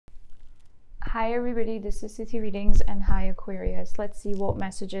Hi everybody, this is City Readings and hi Aquarius. Let's see what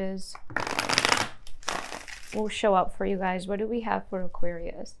messages will show up for you guys. What do we have for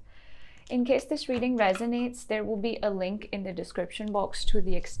Aquarius? In case this reading resonates, there will be a link in the description box to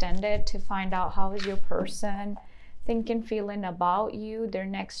the extended to find out how is your person thinking, feeling about you, their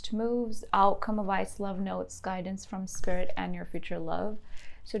next moves, outcome, advice, love notes, guidance from spirit, and your future love.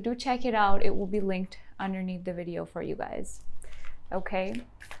 So do check it out. It will be linked underneath the video for you guys. Okay.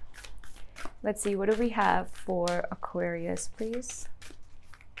 Let's see, what do we have for Aquarius, please?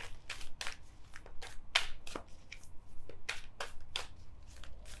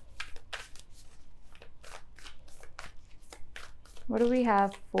 What do we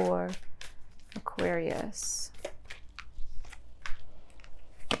have for Aquarius?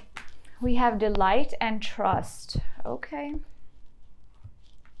 We have delight and trust. Okay.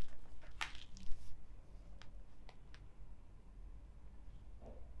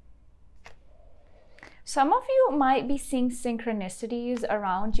 Some of you might be seeing synchronicities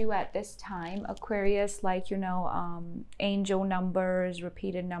around you at this time, Aquarius, like, you know, angel numbers,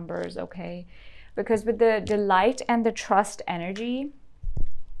 repeated numbers, okay? Because with the delight and the trust energy,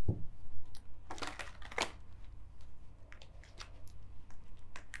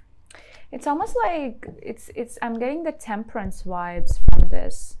 it's almost like I'm getting the temperance vibes from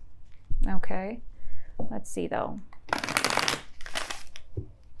this, okay? Let's see though.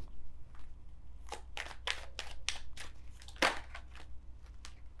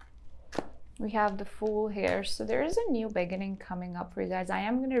 We have the Fool here. So there is a new beginning coming up for you guys. I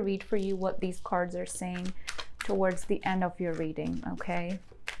am going to read for you what these cards are saying towards the end of your reading, okay?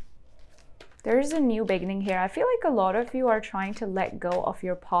 There is a new beginning here. I feel like a lot of you are trying to let go of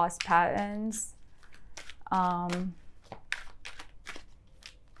your past patterns. Let's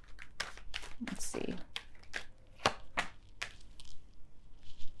see.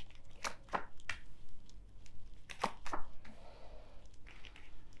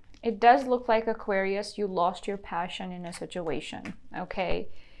 It does look like, Aquarius, you lost your passion in a situation, okay?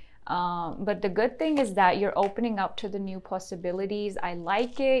 But the good thing is that you're opening up to the new possibilities. I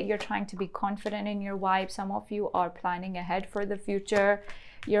like it. You're trying to be confident in your vibe. Some of you are planning ahead for the future.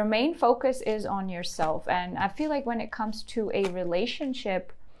 Your main focus is on yourself. And I feel like when it comes to a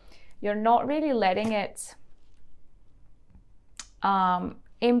relationship, you're not really letting it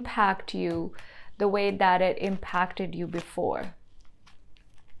impact you the way that it impacted you before.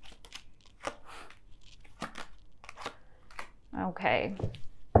 Okay,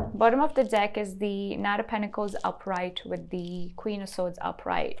 bottom of the deck is the Knight of Pentacles upright with the Queen of Swords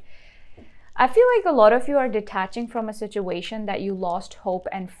upright. I feel like a lot of you are detaching from a situation that you lost hope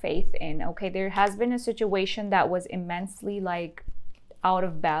and faith in, okay? There has been a situation that was immensely like out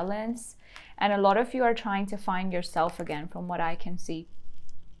of balance, and a lot of you are trying to find yourself again from what I can see.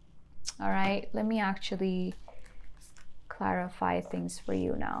 All right, let me actually clarify things for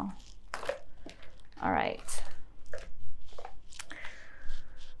you now. All right.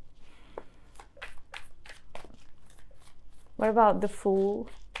 What about the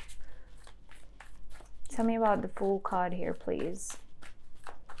Fool? Tell me about the Fool card here, please.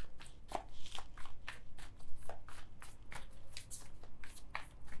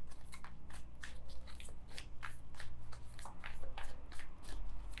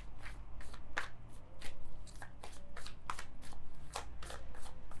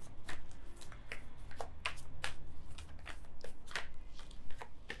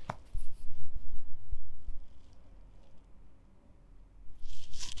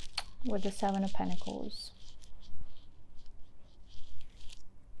 With the Seven of Pentacles.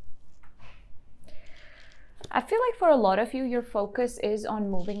 I feel like for a lot of you, your focus is on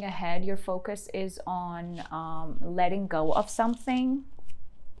moving ahead. Your focus is on letting go of something.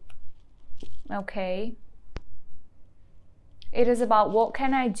 Okay. It is about what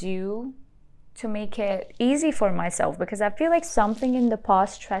can I do to make it easy for myself, because I feel like something in the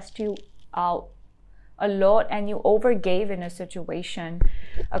past stressed you out a lot and you overgave in a situation,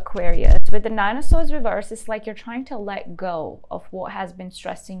 Aquarius. With the Nine of Swords reverse, it's like you're trying to let go of what has been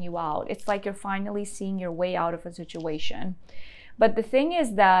stressing you out. It's like you're finally seeing your way out of a situation. But the thing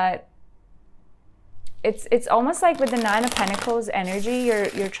is that it's almost like with the Nine of Pentacles energy,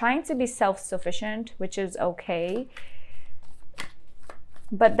 you're trying to be self-sufficient, which is okay.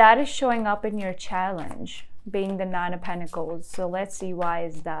 But that is showing up in your challenge, being the Nine of Pentacles. So let's see, why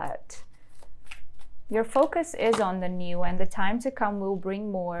is that? Your focus is on the new, and the time to come will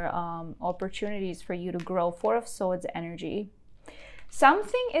bring more opportunities for you to grow. Four of Swords energy.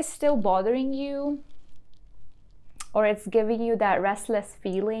 Something is still bothering you, or it's giving you that restless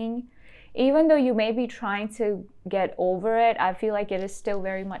feeling Even though you may be trying to get over it, I feel like it is still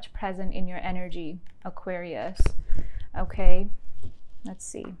very much present in your energy, Aquarius. Okay, let's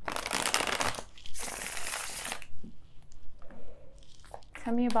see.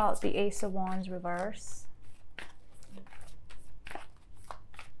 Tell me about the Ace of Wands reverse.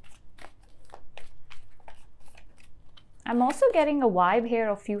 I'm also getting a vibe here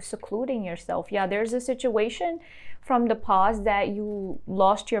of you secluding yourself. Yeah, there's a situation from the past that you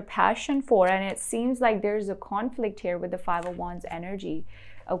lost your passion for, and it seems like there's a conflict here with the Five of Wands energy.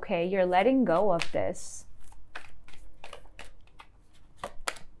 Okay, you're letting go of this.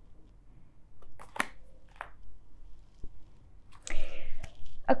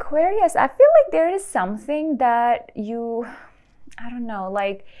 Aquarius, I feel like there is something that you, I don't know,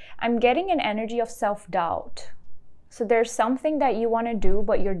 like I'm getting an energy of self-doubt. So there's something that you want to do,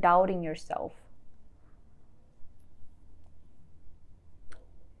 but you're doubting yourself.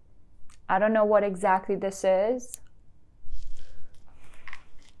 I don't know what exactly this is.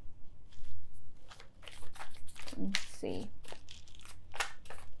 Let's see.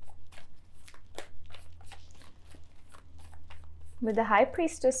 With the High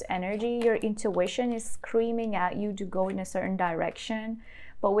Priestess energy, your intuition is screaming at you to go in a certain direction.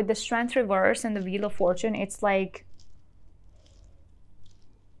 But with the Strength reverse and the Wheel of Fortune, it's like,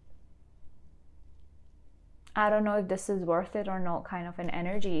 I don't know if this is worth it or not, kind of an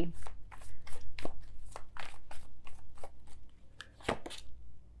energy.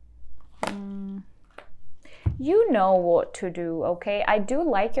 You know what to do, okay? I do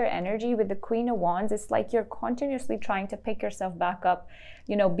like your energy with the Queen of Wands. It's like you're continuously trying to pick yourself back up,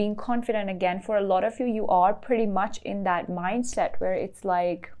 you know, being confident again. For a lot of you, you are pretty much in that mindset where it's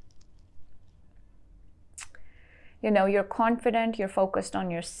like, you know, you're confident, you're focused on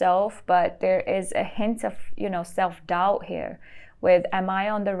yourself, but there is a hint of, you know, self-doubt here with, am I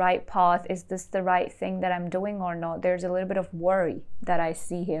on the right path? Is this the right thing that I'm doing or not? There's a little bit of worry that I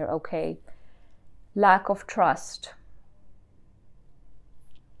see here, okay? Lack of trust.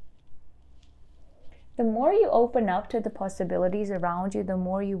 The more you open up to the possibilities around you, the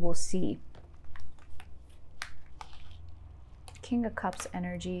more you will see. King of Cups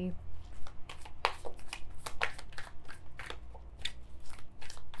energy.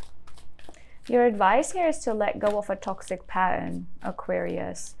 Your advice here is to let go of a toxic pattern,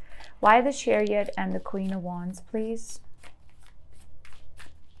 Aquarius. Why the Chariot and the Queen of Wands, please?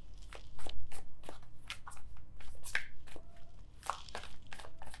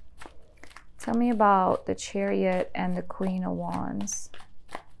 Tell me about the Chariot and the Queen of Wands.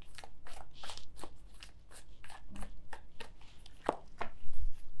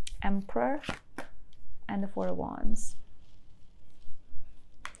 Emperor and the Four of Wands.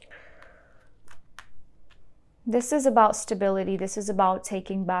 This is about stability. This is about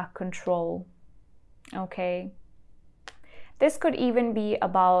taking back control. Okay? This could even be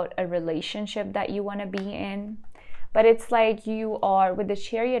about a relationship that you want to be in. But it's like you are, with the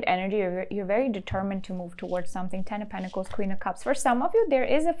Chariot energy, you're very determined to move towards something. Ten of Pentacles, Queen of Cups. For some of you, there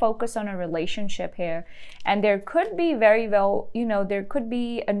is a focus on a relationship here. And there could be very well, you know, there could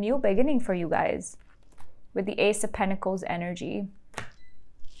be a new beginning for you guys. With the Ace of Pentacles energy.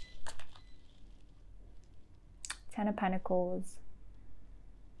 Ten of Pentacles.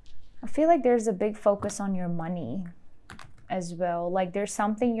 I feel like there's a big focus on your money as well. Like there's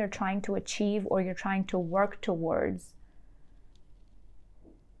something you're trying to achieve or you're trying to work towards.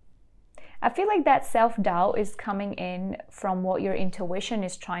 I feel like that self-doubt is coming in from what your intuition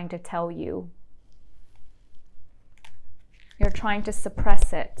is trying to tell you. You're trying to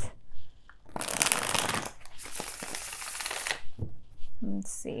suppress it.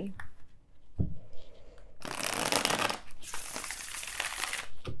 Let's see.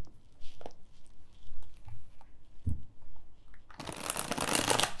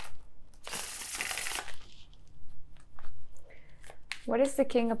 What is the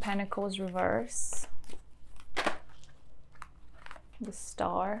King of Pentacles reverse? The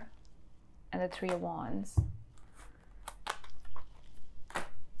Star and the Three of Wands.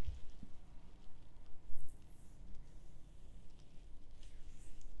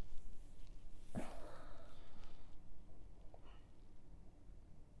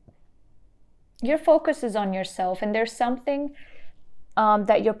 Your focus is on yourself, and there's something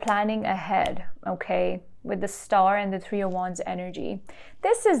that you're planning ahead, okay? With the Star and the Three of Wands energy.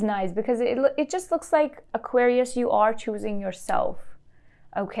 This is nice because it just looks like, Aquarius, you are choosing yourself.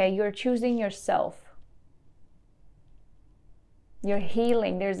 Okay, you're choosing yourself. You're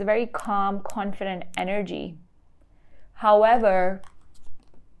healing. There's a very calm, confident energy. However,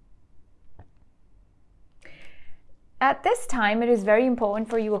 At this time, it is very important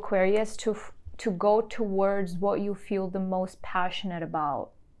for you, Aquarius, to go towards what you feel the most passionate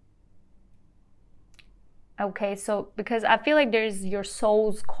about. Okay, so because I feel like there's your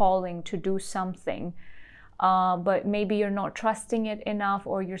soul's calling to do something, but maybe you're not trusting it enough,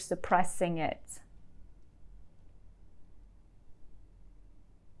 or you're suppressing it.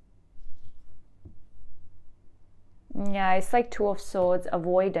 Yeah, it's like Two of Swords,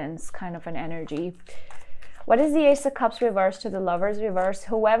 avoidance kind of an energy. What is the Ace of Cups reverse to the Lovers reverse?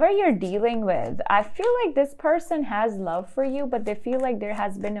 Whoever you're dealing with, I feel like this person has love for you, but they feel like there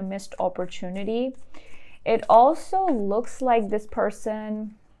has been a missed opportunity. It also looks like this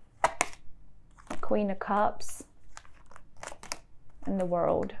person, Queen of Cups, in the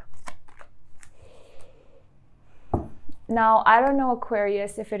World. Now, I don't know,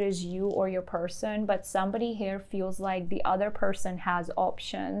 Aquarius, if it is you or your person, but somebody here feels like the other person has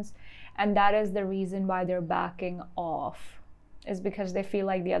options, and that is the reason why they're backing off, is because they feel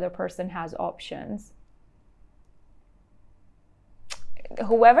like the other person has options.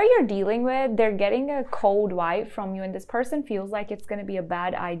 Whoever you're dealing with, they're getting a cold vibe from you, and this person feels like it's going to be a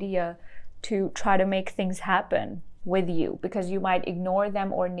bad idea to try to make things happen with you, because you might ignore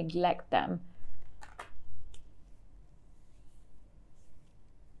them or neglect them.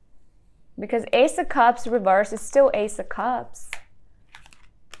 Because Ace of Cups reverse is still Ace of Cups.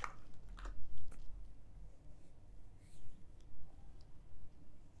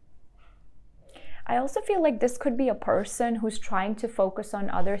 I also feel like this could be a person who's trying to focus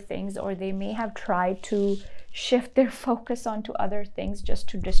on other things, or they may have tried to shift their focus onto other things just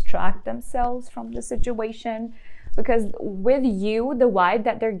to distract themselves from the situation. Because with you, the vibe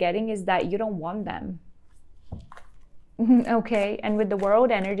that they're getting is that you don't want them. Okay, and with the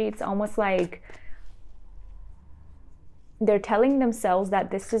World energy, it's almost like they're telling themselves that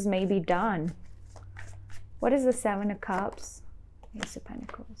this is maybe done. What is the Seven of Cups? Ace of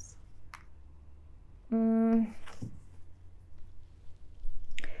Pentacles.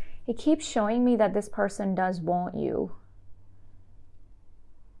 It keeps showing me that this person does want you.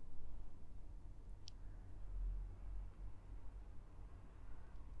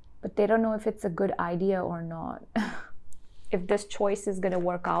 But they don't know if it's a good idea or not. If this choice is going to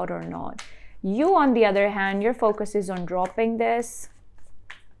work out or not. You, on the other hand, your focus is on dropping this,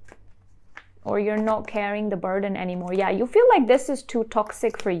 or you're not carrying the burden anymore. Yeah, you feel like this is too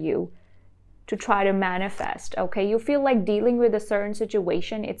toxic for you to try to manifest. Okay, you feel like dealing with a certain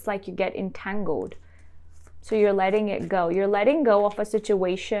situation, it's like you get entangled. So you're letting it go. You're letting go of a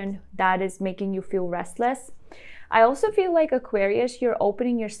situation that is making you feel restless. I also feel like, Aquarius, you're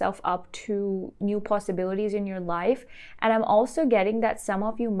opening yourself up to new possibilities in your life. And I'm also getting that some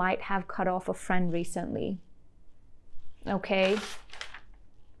of you might have cut off a friend recently. Okay.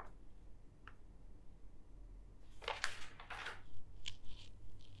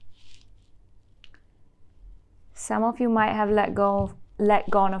 Some of you might have let go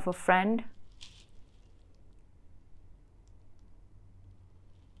of a friend.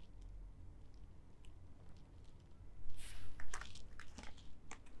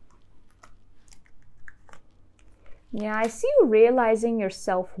 Yeah, I see you realizing your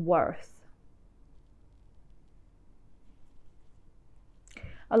self-worth.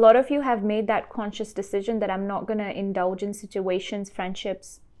 A lot of you have made that conscious decision that I'm not going to indulge in situations,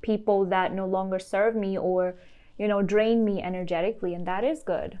 friendships, people that no longer serve me or, you know, drain me energetically, and that is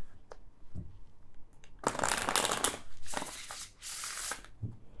good.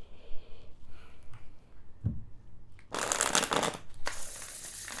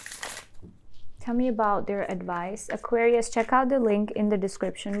 Tell me about their advice. Aquarius, check out the link in the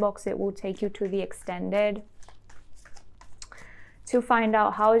description box. It will take you to the extended to find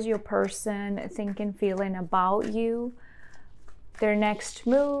out how is your person thinking, feeling about you, their next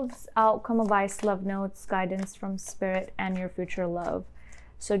moves, outcome, advice, love notes, guidance from spirit, and your future love.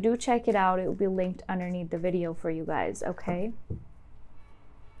 So do check it out. It will be linked underneath the video for you guys, okay?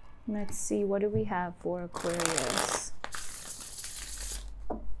 Let's see, what do we have for Aquarius?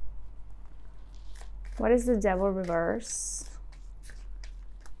 What is the Devil reverse?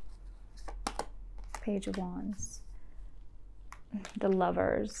 Page of Wands. The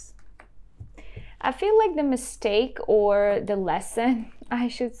Lovers. I feel like the mistake or the lesson, I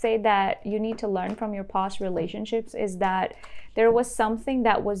should say, that you need to learn from your past relationships is that there was something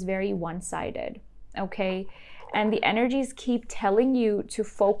that was very one-sided, okay? And the energies keep telling you to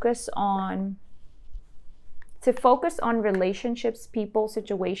focus on relationships, people,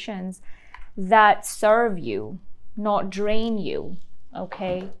 situations that serve you, not drain you,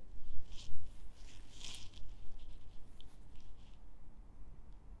 okay?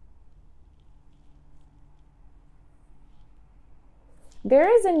 There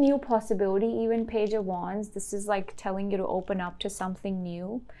is a new possibility, even Page of Wands. This is like telling you to open up to something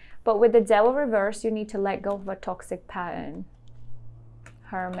new. But with the Devil reverse, you need to let go of a toxic pattern.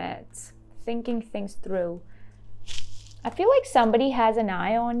 Hermit. Thinking things through. I feel like somebody has an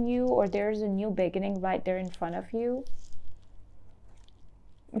eye on you, or there's a new beginning right there in front of you.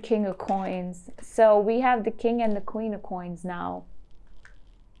 King of Coins. So we have the King and the Queen of Coins now.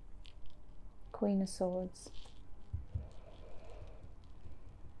 Queen of Swords.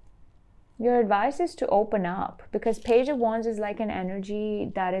 Your advice is to open up, because Page of Wands is like an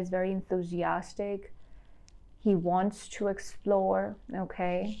energy that is very enthusiastic. He wants to explore,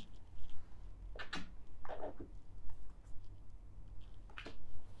 okay?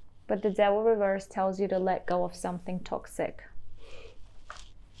 But the Devil reverse tells you to let go of something toxic.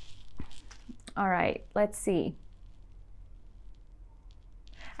 All right, let's see.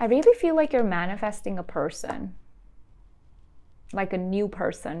 I really feel like you're manifesting a person. Like a new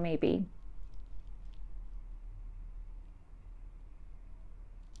person, maybe.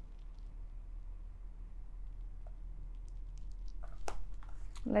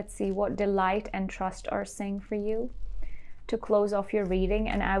 Let's see what delight and trust are saying for you to close off your reading.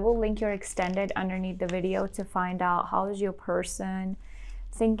 And I will link your extended underneath the video to find out how is your person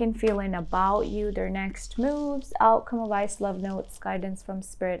thinking, feeling about you, their next moves, outcome, advice, love notes, guidance from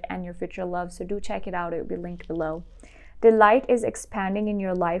spirit, and your future love. So do check it out. It will be linked below. Delight is expanding in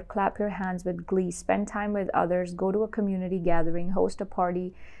your life. Clap your hands with glee. Spend time with others. Go to a community gathering. Host a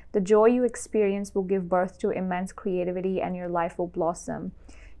party. The joy you experience will give birth to immense creativity, and your life will blossom.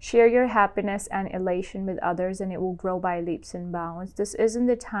 Share your happiness and elation with others, and it will grow by leaps and bounds. This isn't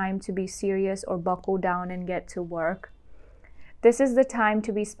the time to be serious or buckle down and get to work. This is the time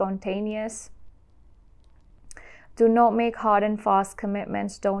to be spontaneous. Do not make hard and fast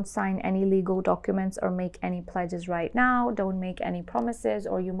commitments. Don't sign any legal documents or make any pledges right now. Don't make any promises,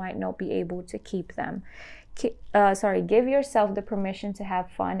 or you might not be able to keep them. Give yourself the permission to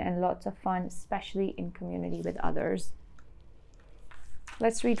have fun, and lots of fun, especially in community with others.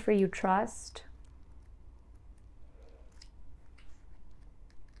 Let's read for you, trust.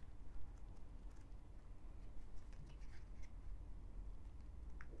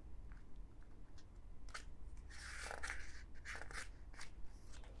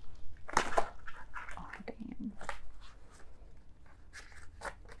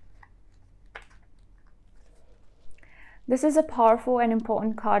 This is a powerful and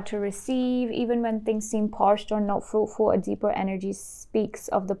important card to receive. Even when things seem parched or not fruitful, a deeper energy speaks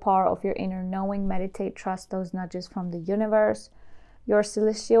of the power of your inner knowing. Meditate, trust those nudges from the universe. Your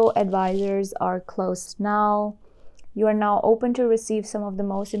celestial advisors are close now. You are now open to receive some of the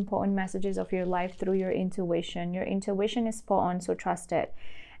most important messages of your life through your intuition. Your intuition is spot on, so trust it.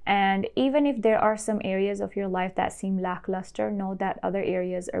 And even if there are some areas of your life that seem lackluster, know that other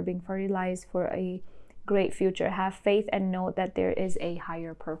areas are being fertilized for a great future. Have faith and know that there is a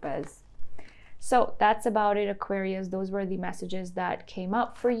higher purpose. So that's about it, Aquarius. Those were the messages that came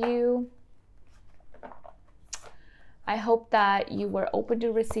up for you. I hope that you were open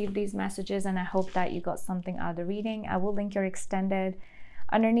to receive these messages, and I hope that you got something out of the reading. I will link your extended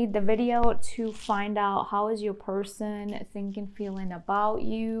underneath the video to find out how is your person thinking, feeling about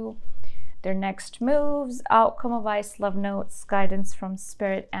you, their next moves, outcome, advice, love notes, guidance from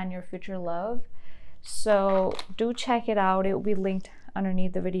spirit, and your future love. So do check it out. It will be linked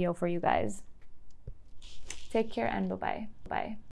underneath the video for you guys. Take care and bye-bye. Bye.